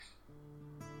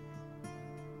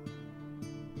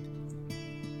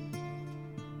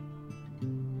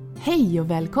Hej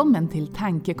och välkommen till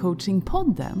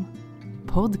Tankecoaching-podden.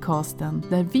 Podcasten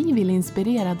där vi vill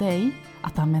inspirera dig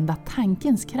att använda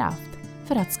tankens kraft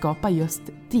för att skapa just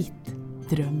ditt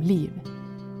drömliv.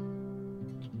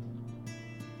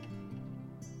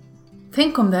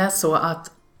 Tänk om det är så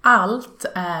att allt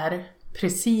är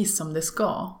precis som det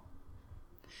ska.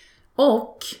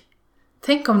 Och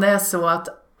tänk om det är så att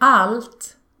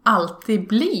allt alltid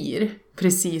blir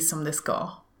precis som det ska.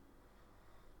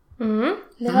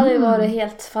 Det hade ju varit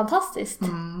helt fantastiskt.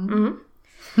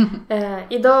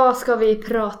 Idag ska vi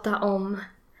prata om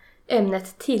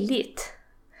ämnet tillit.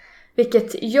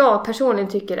 Vilket jag personligen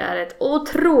tycker är ett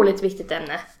otroligt viktigt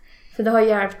ämne. För det har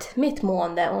hjälpt mitt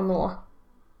mående att nå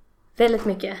väldigt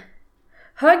mycket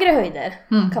högre höjder,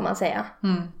 kan man säga.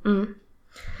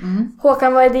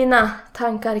 Håkan, vad är dina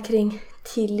tankar kring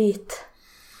tillit?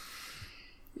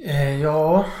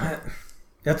 Ja,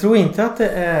 jag tror inte att det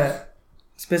är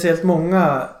speciellt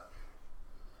många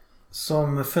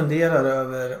som funderar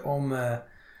över om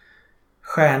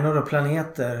stjärnor och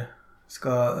planeter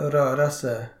ska röra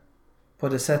sig på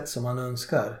det sätt som man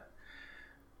önskar.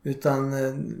 Utan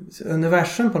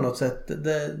universum på något sätt,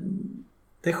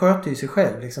 det sköter ju sig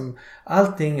själv. Liksom,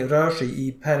 allting rör sig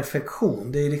i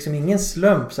perfektion. Det är liksom ingen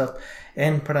slump så att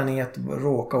en planet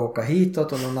råkar åka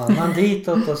hitåt och någon annan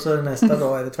ditåt och så nästa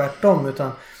dag är det tvärtom.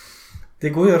 Utan det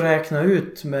går ju att räkna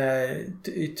ut med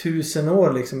 1000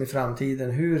 år liksom i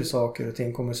framtiden hur saker och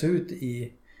ting kommer att se ut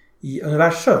i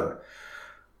universum.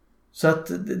 Så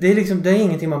att det är liksom, det är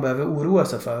ingenting man behöver oroa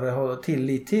sig för och ha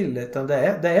tillit till, utan det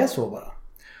är så bara.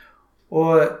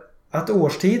 Och att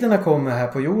årstiderna kommer här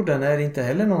på jorden är inte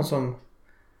heller någon som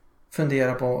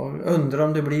funderar på, undrar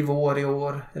om det blir vår i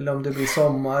år eller om det blir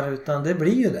sommar, utan det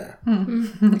blir ju det.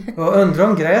 Och undrar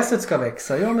om gräset ska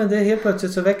växa, ja men det är helt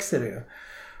plötsligt så växer det ju.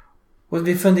 Och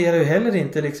vi funderar ju heller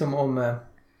inte liksom om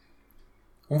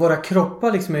våra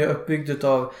kroppar liksom är uppbyggda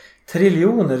av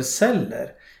triljoner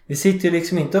celler. Vi sitter ju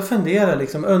liksom inte och funderar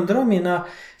liksom, undrar om mina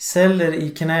celler i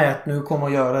knät nu kommer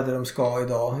att göra det de ska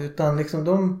idag. Utan liksom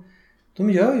de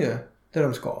gör ju det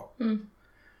de ska.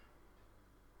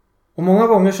 Och många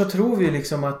gånger så tror vi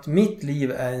liksom att mitt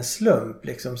liv är en slump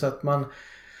liksom, så att man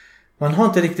har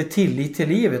inte riktigt tillit till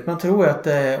livet. Man tror att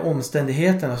det är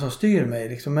omständigheterna som styr mig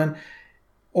liksom, men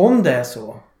om det är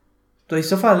så, då i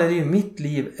så fall är det ju mitt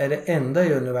liv är det enda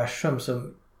i universum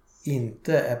som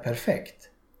inte är perfekt.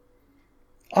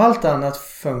 Allt annat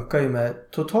funkar ju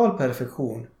med total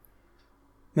perfektion.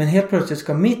 Men helt plötsligt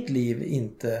ska mitt liv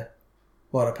inte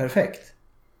vara perfekt.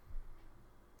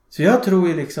 Så jag tror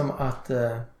ju liksom att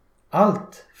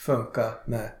allt funkar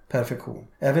med perfektion.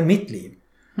 Även mitt liv.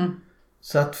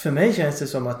 Så att för mig känns det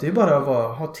som att det är bara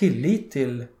att ha tillit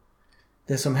till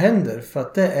det som händer, för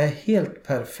att det är helt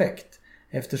perfekt.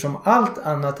 Eftersom allt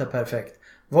annat är perfekt,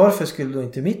 varför skulle då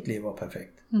inte mitt liv vara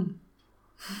perfekt?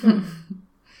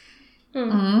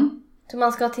 Så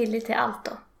man ska ha tillit till allt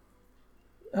då?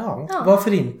 Ja.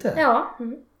 Varför inte? Ja.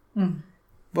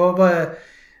 Vad är,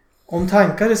 om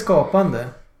tankar är skapande,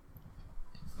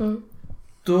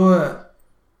 då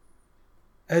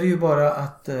är det ju bara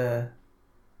att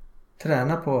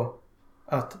träna på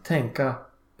att tänka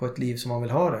på ett liv som man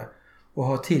vill ha det. Och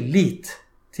ha tillit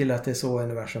till att det är så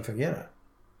universum fungerar.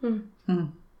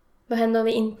 Vad händer om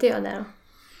vi inte gör det då?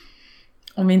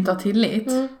 Om vi inte har tillit?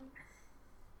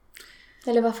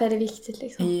 Eller varför är det viktigt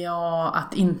liksom? Ja,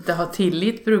 att inte ha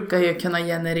tillit brukar ju kunna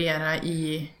generera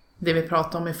i det vi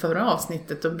pratade om i förra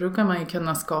avsnittet. Då brukar man ju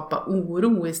kunna skapa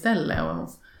oro istället. Och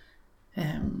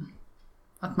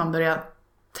att man börjar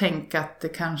tänka att det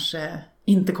kanske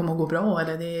inte kommer att gå bra.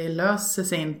 Eller det löser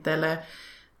sig inte. Eller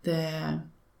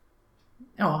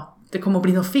det kommer att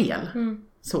bli något fel.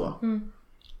 Så.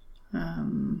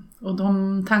 Och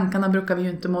de tankarna brukar vi ju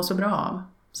inte må så bra av.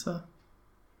 Så.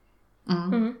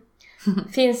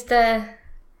 Finns det,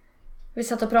 vi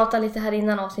satt och pratade lite här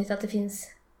innan avsnittet, att det finns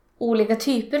olika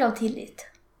typer av tillit.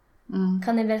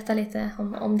 Kan ni berätta lite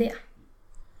om det?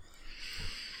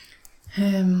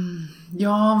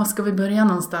 Ja, vad ska vi börja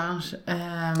någonstans?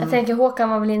 Jag tänker Håkan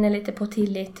var väl inne lite på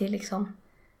tillit till liksom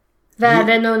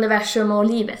världen, universum och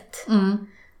livet.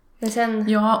 Men sen...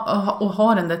 Ja, och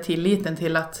ha den där tilliten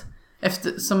till att,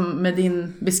 som med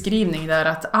din beskrivning där,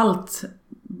 att allt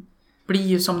blir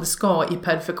ju som det ska i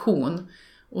perfektion.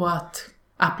 Och att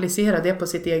applicera det på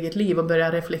sitt eget liv och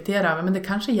börja reflektera över, men det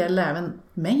kanske gäller även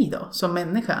mig då, som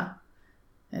människa.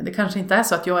 Det kanske inte är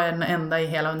så att jag är den enda i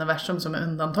hela universum som är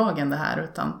undantagen det här,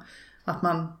 utan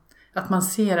att man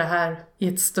ser det här i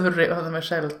ett större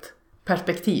universellt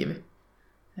perspektiv.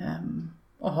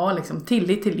 Och ha liksom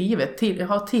tillit till livet,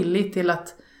 ha tillit till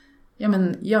att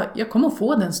jag kommer att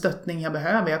få den stöttning jag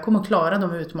behöver. Jag kommer att klara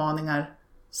de utmaningar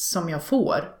som jag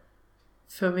får.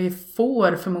 För vi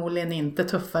får förmodligen inte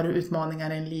tuffare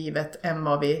utmaningar i livet än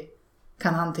vad vi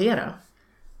kan hantera.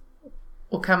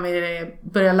 Och kan vi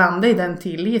börja landa i den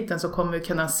tilliten så kommer vi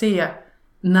kunna se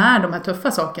när de här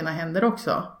tuffa sakerna händer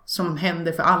också. Som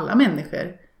händer för alla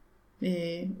människor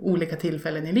i olika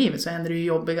tillfällen i livet, så händer det ju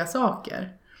jobbiga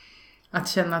saker. Att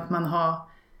känna att man har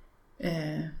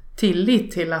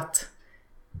tillit till att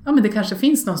ja, men det kanske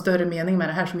finns någon större mening med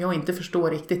det här som jag inte förstår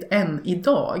riktigt än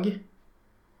idag.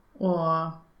 Och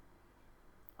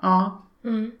ja.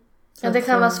 Ja, det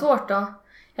kan vara svårt då.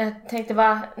 Jag tänkte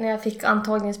bara när jag fick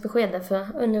antagningsbeskedet för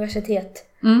universitet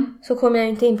så kom jag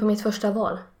inte in på mitt första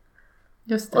val.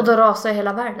 Just det. Och då rasade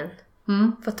hela världen.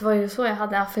 För att det var ju så jag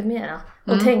hade affirmerat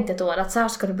och tänkt ett år att så här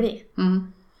ska det bli.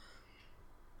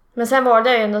 Men sen var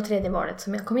det ju ändå tredje valet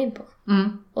som jag kom in på.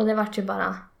 Och det var ju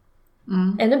bara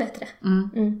ännu bättre.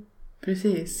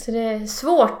 Precis. Så det är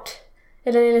svårt,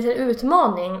 eller en liten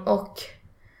utmaning och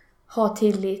ha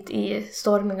tillit i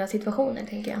stormiga situationer,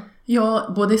 tänker jag.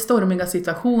 Ja, både i stormiga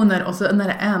situationer och så när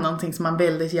det är någonting som man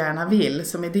väldigt gärna vill.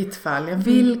 Som i ditt fall, jag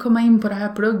vill komma in på det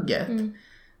här plugget.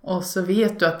 Och så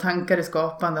vet du att tankar är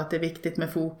skapande, att det är viktigt med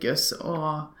fokus.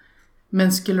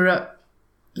 Men skulle du,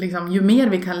 liksom, ju mer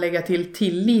vi kan lägga till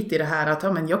tillit i det här att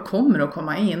ja, men jag kommer att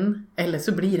komma in, eller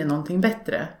så blir det någonting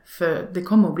bättre. För det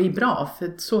kommer att bli bra,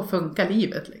 för så funkar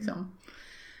livet liksom.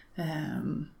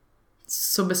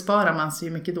 Så besparar man sig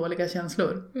ju mycket dåliga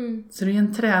känslor. Så det är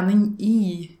en träning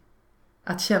i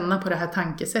att känna på det här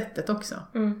tankesättet också.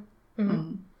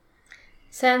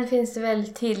 Sen finns det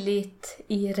väl tillit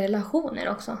i relationer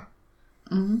också.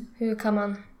 Hur kan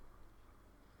man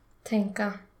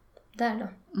tänka där då?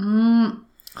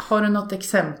 Har du något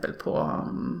exempel på?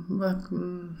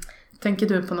 Tänker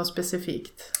du på något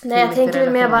specifikt? Nej, jag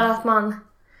tänker mer bara att man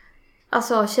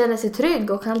känner sig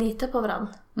trygg och kan lita på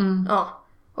varandra. Ja.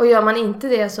 Och gör man inte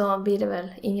det så blir det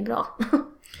väl inget bra.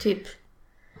 Typ.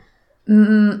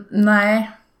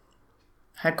 Nej.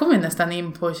 Här kommer vi nästan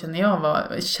in på, känner jag,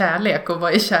 vad kärlek och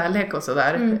vad är kärlek och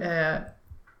sådär.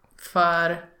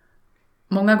 För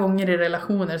många gånger i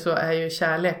relationer så är ju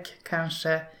kärlek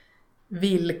kanske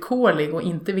villkorlig och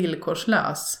inte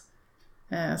villkorslös.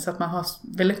 Så att man har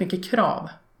väldigt mycket krav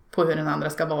på hur den andra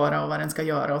ska vara och vad den ska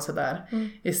göra och sådär.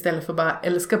 Istället för bara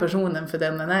älska personen för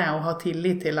den den är och ha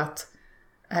tillit till att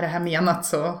är det här menat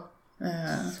så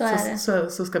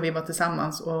ska vi vara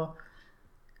tillsammans. Och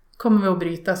kommer vi att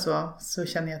bryta så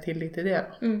känner jag tillit till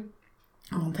det.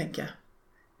 Om man tänker.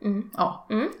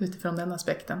 Utifrån den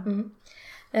aspekten.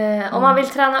 Om man vill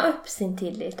träna upp sin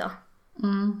tillit då?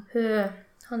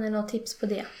 Har ni några tips på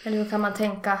det? Eller hur kan man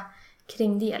tänka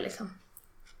kring det liksom?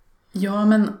 Ja,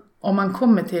 men om man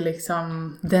kommer till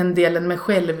liksom den delen med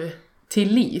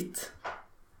självtillit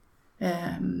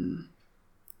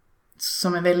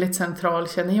som är väldigt central,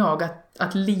 känner jag,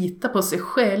 att lita på sig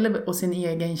själv och sin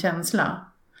egen känsla.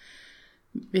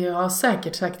 Vi har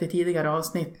säkert sagt i tidigare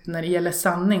avsnitt när det gäller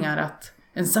sanningar att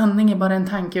en sanning är bara en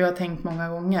tanke vi har tänkt många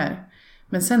gånger.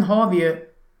 Men sen har vi ju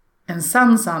en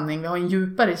sann sanning, vi har en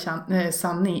djupare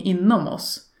sanning inom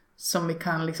oss som vi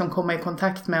kan liksom komma i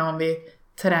kontakt med om vi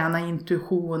tränar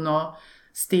intuition och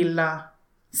stilla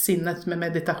sinnet med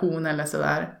meditation eller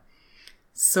sådär.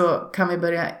 Så kan vi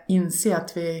börja inse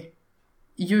att vi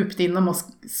djupt inom oss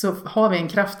så har vi en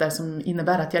kraft där som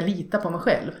innebär att jag litar på mig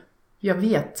själv. Jag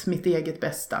vet mitt eget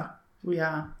bästa och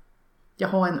jag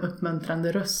har en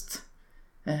uppmuntrande röst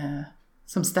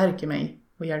som stärker mig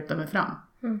och hjälper mig fram.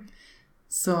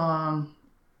 Så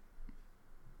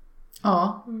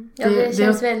ja. Det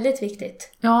känns väldigt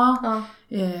viktigt. Ja.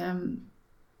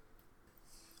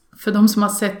 För de som har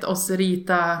sett oss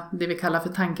rita det vi kallar för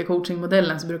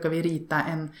tankecoachingmodellen så brukar vi rita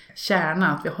en kärna,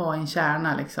 att vi har en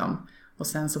kärna liksom. Och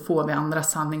sen så får vi andra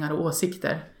sanningar och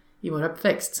åsikter i vår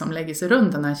uppväxt som lägger sig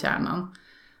runt den här kärnan.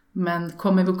 Men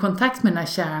kommer vi i kontakt med den här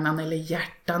kärnan eller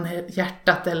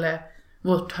hjärtat eller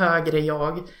vårt högre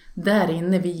jag, där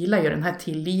inne vilar ju den här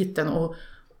tilliten och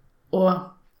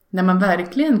när man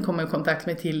verkligen kommer i kontakt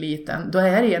med tilliten, då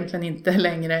är det egentligen inte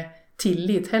längre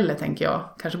tillit heller, tänker jag.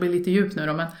 Kanske blir lite djupt nu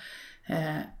då, men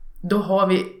då har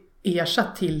vi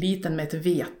ersatt tilliten med ett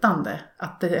vetande.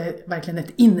 Att det är verkligen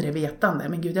ett inre vetande.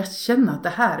 Men gud, jag känner att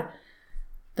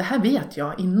det här vet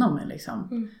jag inom mig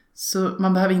liksom. Så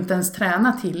man behöver inte ens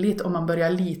träna tillit om man börjar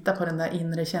lita på den där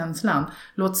inre känslan.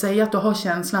 Låt säga att du har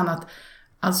känslan att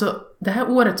alltså det här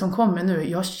året som kommer nu,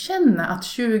 jag känner att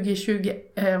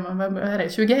 21,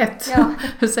 ja.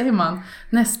 hur säger man,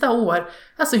 nästa år,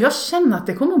 alltså jag känner att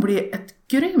det kommer att bli ett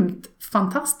grymt,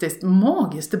 fantastiskt,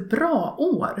 magiskt, bra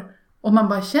år. Och man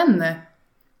bara känner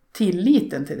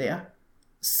tilliten till det.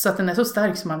 så att den är så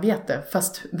stark som man vet det.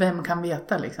 Fast vem kan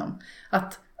veta liksom.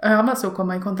 Att öva så och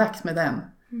komma i kontakt med den.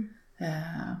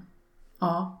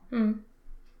 Ja.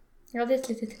 Ja, det är ett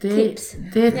litet tips.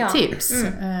 Det är ett tips.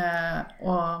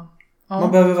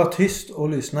 Man behöver vara tyst och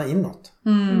lyssna inåt.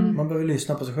 Man behöver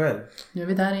lyssna på sig själv. Nu är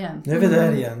vi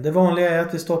där igen. Det vanliga är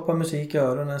att vi stoppar musik i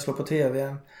öronen, slår på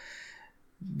tvn.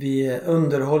 Vi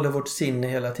underhåller vårt sinne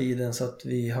hela tiden så att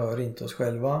vi hör inte oss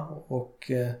själva.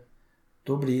 Och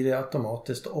då blir det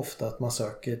automatiskt ofta att man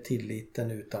söker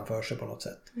tilliten utanför sig på något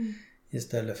sätt.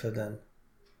 Istället för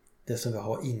det som vi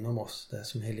har inom oss. Det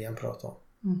som Helene pratar om.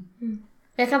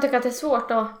 Jag kan tycka att det är svårt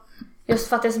då. Just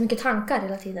för att det är så mycket tankar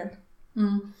hela tiden.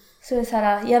 Så det är så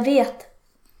här, jag vet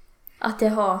att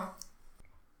jag har...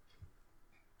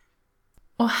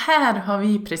 Och här har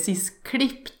vi precis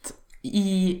klippt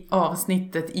i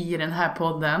avsnittet i den här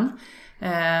podden.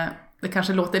 Det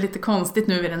kanske låter lite konstigt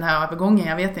nu vid den här övergången,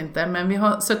 jag vet inte. Men vi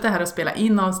har suttit här och spelat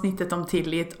in avsnittet om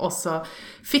tillit. Och så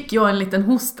fick jag en liten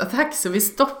hostattack så vi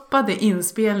stoppade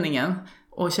inspelningen.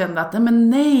 Och kände att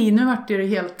nej, nu vart det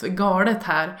helt galet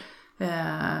här.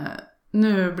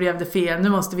 Nu blev det fel, nu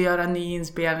måste vi göra en ny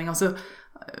inspelning. Och så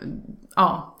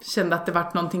kände att det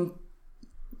vart någonting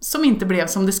som inte blev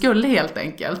som det skulle helt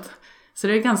enkelt. Så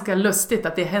det är ganska lustigt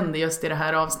att det händer just i det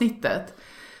här avsnittet.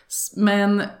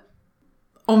 Men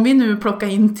om vi nu plockar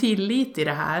in tillit i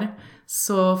det här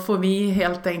så får vi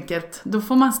helt enkelt, då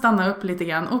får man stanna upp lite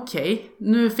grann. Okej,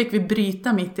 nu fick vi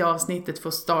bryta mitt i avsnittet för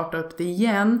att starta upp det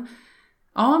igen.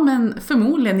 Ja, men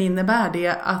förmodligen innebär det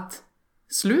att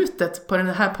slutet på det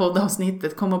här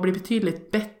poddavsnittet kommer att bli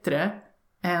betydligt bättre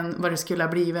än vad det skulle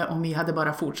ha blivit om vi hade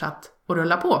bara fortsatt att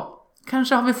rulla på.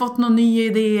 Kanske har vi fått någon ny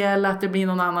idé eller att det blir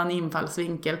någon annan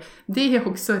infallsvinkel. Det är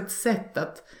också ett sätt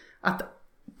att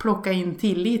plocka in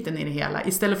tilliten i det hela.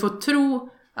 Istället för att tro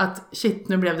att shit,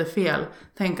 nu blev det fel.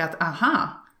 Tänka att aha,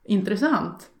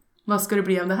 intressant. Vad ska det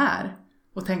bli av det här?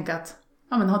 Och tänka att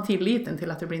ha tilliten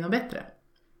till att det blir något bättre.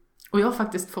 Och jag har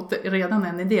faktiskt fått redan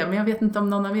en idé. Men jag vet inte om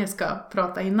någon av er ska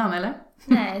prata innan, eller?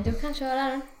 Nej, du kan köra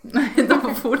den. Nej, då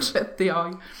fortsätter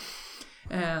jag.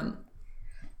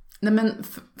 Nej, men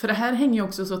för det här hänger ju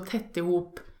också så tätt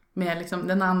ihop med liksom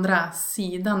den andra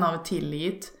sidan av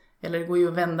tillit. Eller det går ju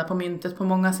att vända på myntet på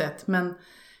många sätt. Men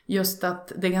just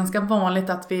att det är ganska vanligt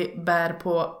att vi bär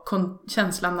på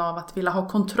känslan av att vilja ha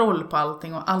kontroll på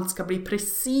allting. Och allt ska bli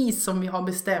precis som vi har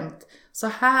bestämt. Så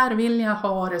här vill jag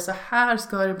ha det, så här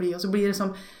ska det bli. Och så blir det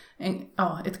som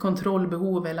ett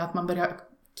kontrollbehov. Eller att man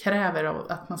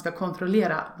kräver att man ska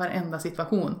kontrollera varenda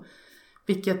situation.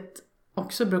 Vilket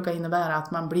också brukar innebära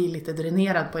att man blir lite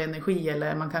dränerad på energi.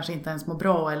 Eller man kanske inte ens mår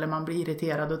bra. Eller man blir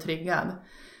irriterad och triggad.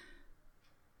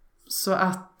 Så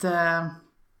att...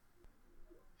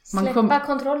 Släppa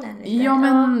kontrollen lite. Ja,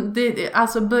 men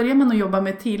alltså börjar man att jobba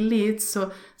med tillit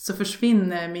så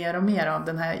försvinner mer och mer av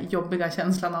den här jobbiga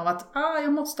känslan av att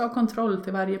jag måste ha kontroll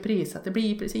till varje pris. Att det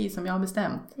blir precis som jag har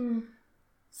bestämt.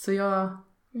 Så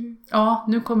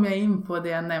nu kommer jag in på det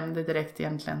jag nämnde direkt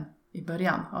egentligen i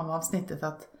början av avsnittet.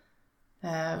 Att,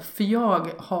 för jag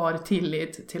har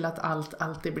tillit till att allt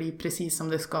alltid blir precis som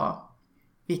det ska.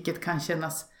 Vilket kan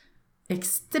kännas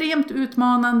extremt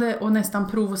utmanande och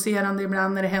nästan provocerande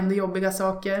ibland när det händer jobbiga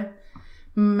saker.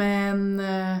 Men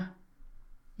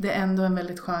det är ändå en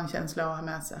väldigt skön känsla att ha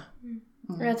med sig.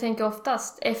 Jag tänker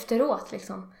oftast efteråt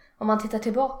liksom. Om man tittar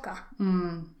tillbaka.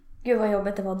 Gud vad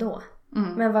jobbigt det var då.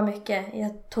 Men vad mycket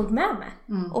jag tog med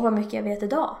mig. Och vad mycket jag vet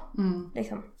idag.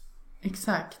 Liksom.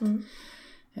 Exakt.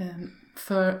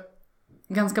 För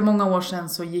ganska många år sedan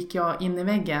så gick jag in i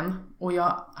väggen. Och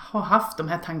jag har haft de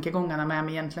här tankegångarna med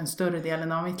mig egentligen större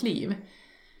delen av mitt liv.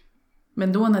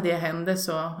 Men då när det hände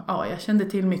så, jag kände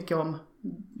till mycket om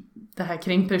det här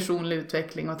kring personlig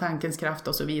utveckling och tankens kraft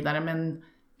och så vidare. Men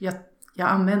jag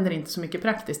använder inte så mycket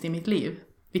praktiskt i mitt liv.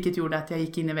 Vilket gjorde att jag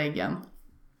gick in i väggen.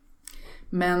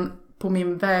 Men på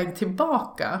min väg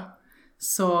tillbaka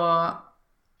så,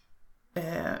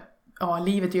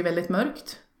 livet är ju väldigt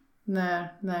mörkt.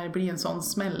 När det blir en sån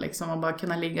smäll liksom, och bara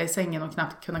kunna ligga i sängen och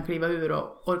knappt kunna kliva ur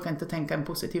och orka inte tänka en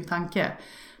positiv tanke.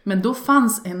 Men då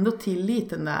fanns ändå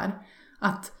tilliten där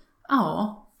att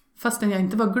fastän jag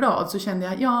inte var glad så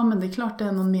kände jag men det är klart det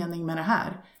är någon mening med det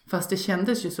här. Fast det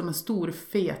kändes ju som en stor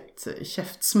fet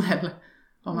käftsmäll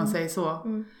om man säger så.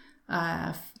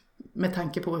 Med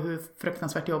tanke på hur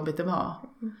fruktansvärt jobbigt det var.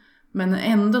 Men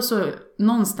ändå så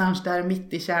någonstans där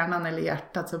mitt i kärnan eller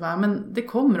hjärtat så bara, men det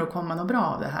kommer att komma något bra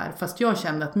av det här. Fast jag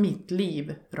kände att mitt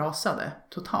liv rasade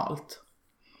totalt.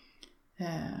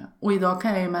 Och idag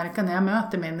kan jag ju märka när jag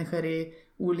möter människor i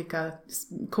olika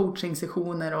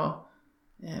coaching-sessioner och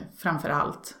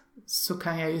framförallt så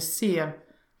kan jag ju se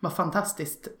vad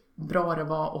fantastiskt bra det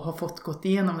var att ha fått gått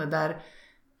igenom det där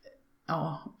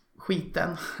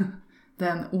skiten.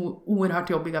 Den oerhört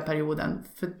jobbiga perioden.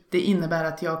 För det innebär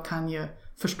att jag kan ju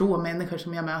förstå människor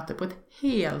som jag möter på ett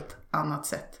helt annat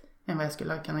sätt än vad jag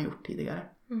skulle ha kunnat gjort tidigare.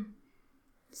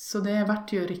 Så det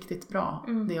vart ju riktigt bra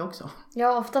det också.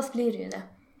 Ja, oftast blir det ju det.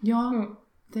 Ja,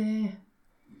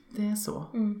 det är så.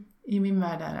 I min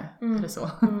värld är det så.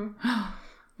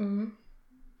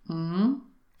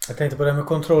 Jag tänkte på det med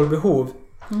kontrollbehov.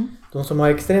 De som har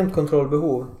extremt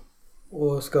kontrollbehov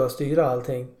och ska styra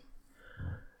allting,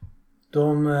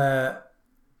 de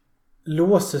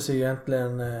låser sig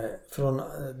egentligen från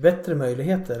bättre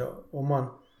möjligheter. Om man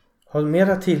har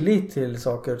mera tillit till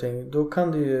saker och ting, då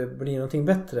kan det ju bli någonting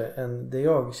bättre än det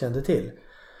jag kände till.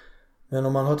 Men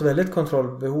om man har ett väldigt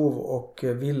kontrollbehov och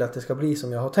vill att det ska bli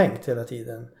som jag har tänkt hela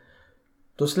tiden,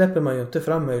 då släpper man ju inte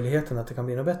fram möjligheten att det kan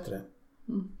bli något bättre.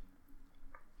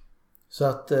 Så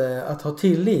att ha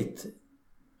tillit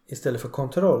istället för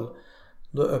kontroll,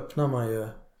 då öppnar man ju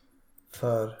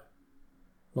för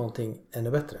någonting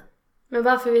ännu bättre. Men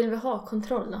varför vill vi ha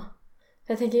kontroll då?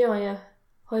 Jag tänker jag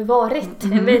har ju varit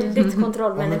en väldigt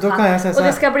kontrollmänniska. Ja, kan jag säga och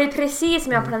det ska bli precis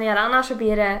som jag planerar. Annars så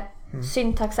blir det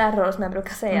syntaxerror som jag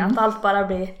brukar säga. Att allt bara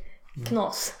blir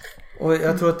knas. Och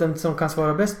jag tror att den som kan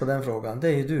svara bäst på den frågan, det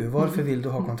är ju du. Varför vill du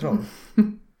ha kontroll?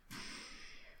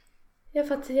 Ja,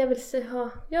 för att jag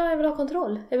vill ha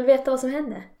kontroll. Jag vill veta vad som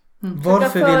händer.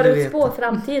 Varför vill du veta? Förutspå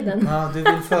framtiden. Ja, du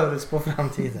vill förutspå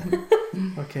framtiden.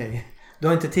 Okej. Du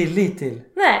har inte tillit till?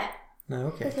 Nej,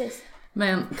 okej. precis.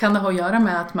 Men kan det ha att göra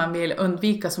med att man vill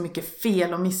undvika så mycket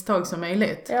fel och misstag som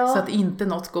möjligt? Ja. Så att inte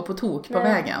något går på tok på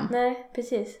vägen? Nej,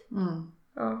 precis.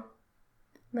 Ja.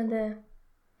 Men det...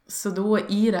 Så då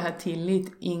i det här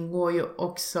tillit ingår ju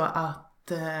också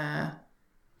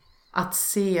att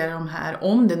se de här,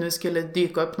 om det nu skulle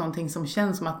dyka upp någonting som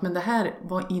känns som att men det här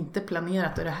var inte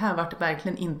planerat och det här var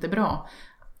verkligen inte bra.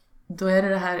 Då är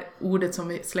det här ordet som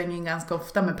vi slänger in ganska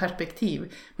ofta med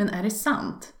perspektiv. Men är det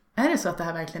sant? Är det så att det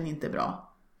här verkligen inte är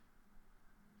bra?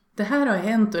 Det här har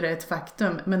hänt och det är ett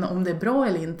faktum. Men om det är bra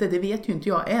eller inte, det vet ju inte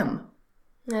jag än.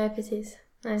 Nej, precis.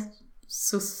 Nej.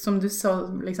 Så som du sa,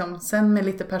 liksom, sen med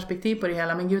lite perspektiv på det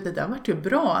hela. Men gud, det där var ju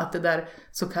bra att det där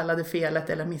så kallade felet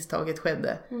eller misstaget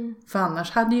skedde. För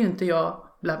annars hade ju inte jag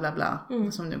bla bla bla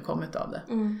som nu kommit av det.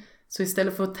 Så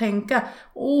istället för att tänka,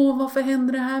 varför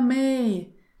händer det här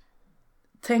mig?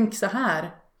 Tänk så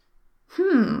här.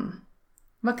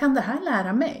 Vad kan det här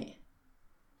lära mig?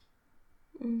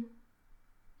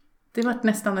 Det var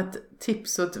nästan ett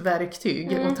tips och ett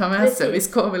verktyg att ta med sig. Vi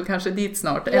ska väl kanske dit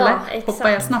snart. Ja, eller exakt. hoppar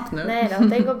jag snabbt nu? Nej då,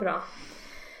 det går bra.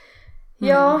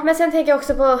 Ja, men sen tänker jag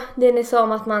också på det ni sa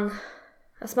om att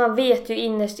man vet ju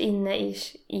innerst inne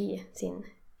i sin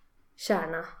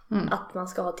kärna att man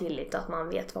ska ha tillit och att man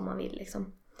vet vad man vill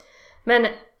liksom. Men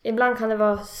ibland kan det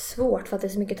vara svårt för att det är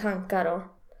så mycket tankar. Och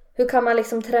hur kan man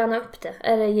liksom träna upp det?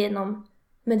 Är det genom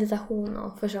meditation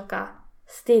och försöka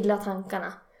stilla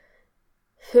tankarna?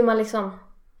 Hur man liksom...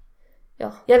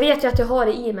 Ja, jag vet ju att jag har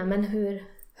det i mig, men hur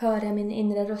hör jag min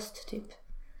inre röst typ?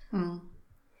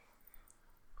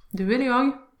 Du eller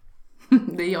jag?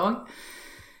 Det är jag.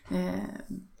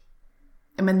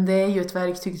 Men det är ju ett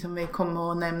verktyg som vi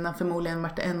kommer att nämna förmodligen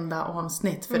vartenda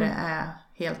avsnitt. För det är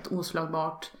helt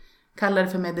oslagbart. Kalla det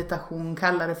för meditation,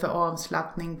 kalla det för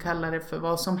avslappning, kalla det för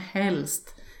vad som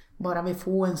helst. Bara vi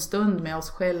får en stund med oss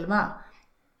själva.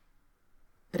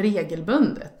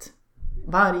 Regelbundet.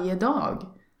 Varje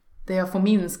dag. Där jag får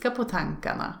minska på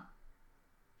tankarna.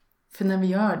 För när vi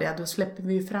gör det, då släpper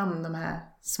vi fram de här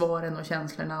svaren och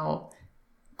känslorna. Och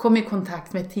kommer i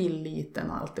kontakt med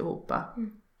tilliten och alltihopa.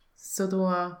 Så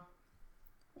då...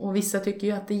 Och vissa tycker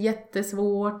ju att det är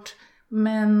jättesvårt.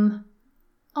 Men...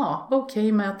 Ja, var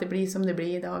okej med att det blir som det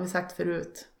blir. Det har vi sagt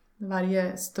förut.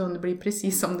 Varje stund blir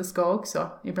precis som det ska också.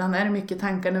 Ibland är det mycket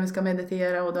tankar när vi ska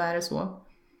meditera och då är det så.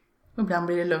 Ibland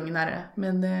blir det lugnare.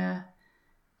 Men det...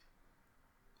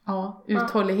 Ja,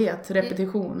 uthållighet,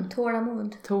 repetition.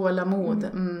 Tålamod.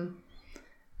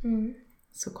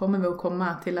 Så kommer vi att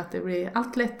komma till att det blir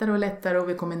allt lättare och lättare. Och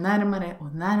vi kommer närmare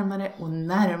och närmare och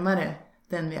närmare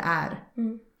den vi är.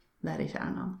 Där i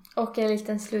kärnan. Och en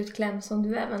liten slutkläm som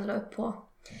du även la upp på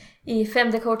i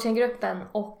 5:e coachinggruppen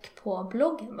och på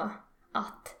bloggen, va?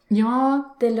 Att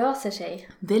det löser sig.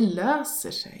 Det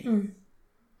löser sig.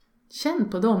 Känn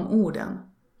på de orden.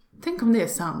 Tänk om det är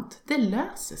sant. Det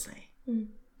löser sig.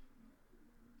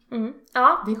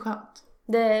 Ja. Det är skönt.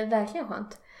 Det är verkligen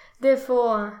skönt.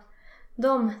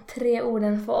 De 3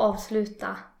 orden får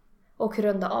avsluta och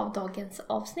runda av dagens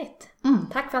avsnitt.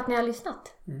 Tack för att ni har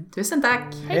lyssnat. Tusen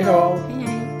tack. Hej då.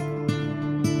 Hej.